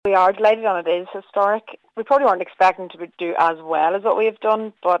We are delighted and it is historic. We probably weren't expecting to do as well as what we have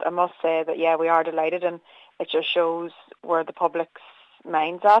done, but I must say that, yeah, we are delighted, and it just shows where the public's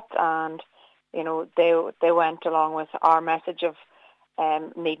mind's at, and, you know, they went along with our message of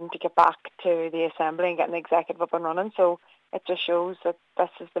needing to get back to the Assembly and getting the executive up and running. So it just shows that this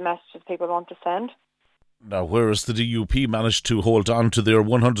is the message that people want to send. Now, whereas the DUP managed to hold on to their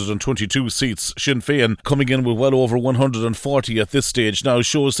 122 seats, Sinn Fein, coming in with well over 140 at this stage, now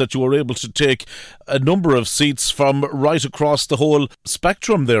shows that you were able to take a number of seats from right across the whole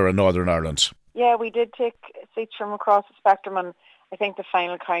spectrum there in Northern Ireland. Yeah, we did take seats from across the spectrum, and I think the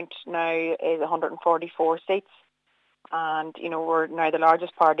final count now is 144 seats. And, you know, we're now the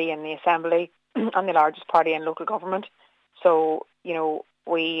largest party in the Assembly and the largest party in local government. So, you know,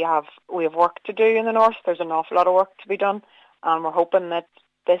 we have work to do in the north. There's an awful lot of work to be done, and we're hoping that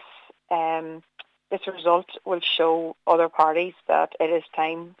this result will show other parties that it is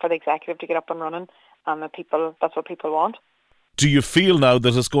time for the executive to get up and running, and that's what people want. Do you feel now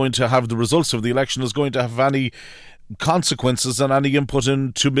that it's going to have the results of the election is going to have any consequences and any input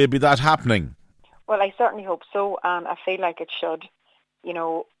into maybe that happening? Well, I certainly hope so, and I feel like it should. You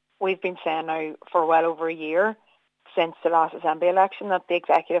know, we've been saying now for well over a year since the last Assembly election that the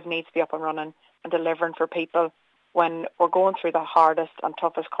executive needs to be up and running and delivering for people when we're going through the hardest and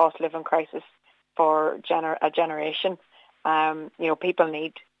toughest cost of living crisis for a generation. You know, people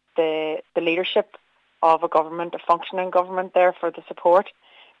need the leadership of a government, a functioning government there for the support.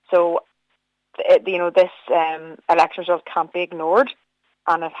 So, you know, this election result can't be ignored,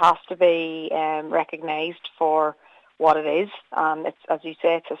 and it has to be recognised for what it is. And it's, as you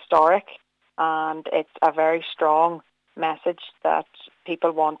say, it's historic, and it's a very strong message that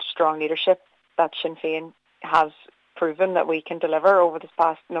people want strong leadership that Sinn Fein has proven that we can deliver over this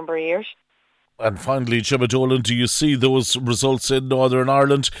past number of years. And finally, Jemma Dolan, do you see those results in Northern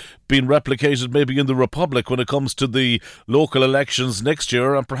Ireland being replicated maybe in the Republic when it comes to the local elections next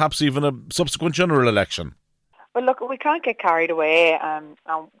year and perhaps even a subsequent general election? Well, look, we can't get carried away, and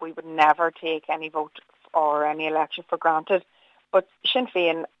we would never take any vote or any election for granted. But Sinn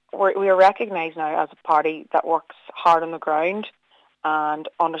Féin, we are recognised now as a party that works hard on the ground and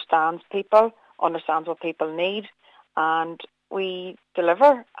understands people, understands what people need, and we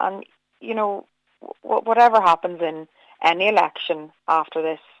deliver. And, you know, whatever happens in any election after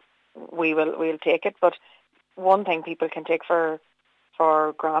this, we'll take it. But one thing people can take for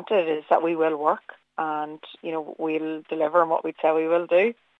granted is that we will work, and, you know, we'll deliver on what we say we will do.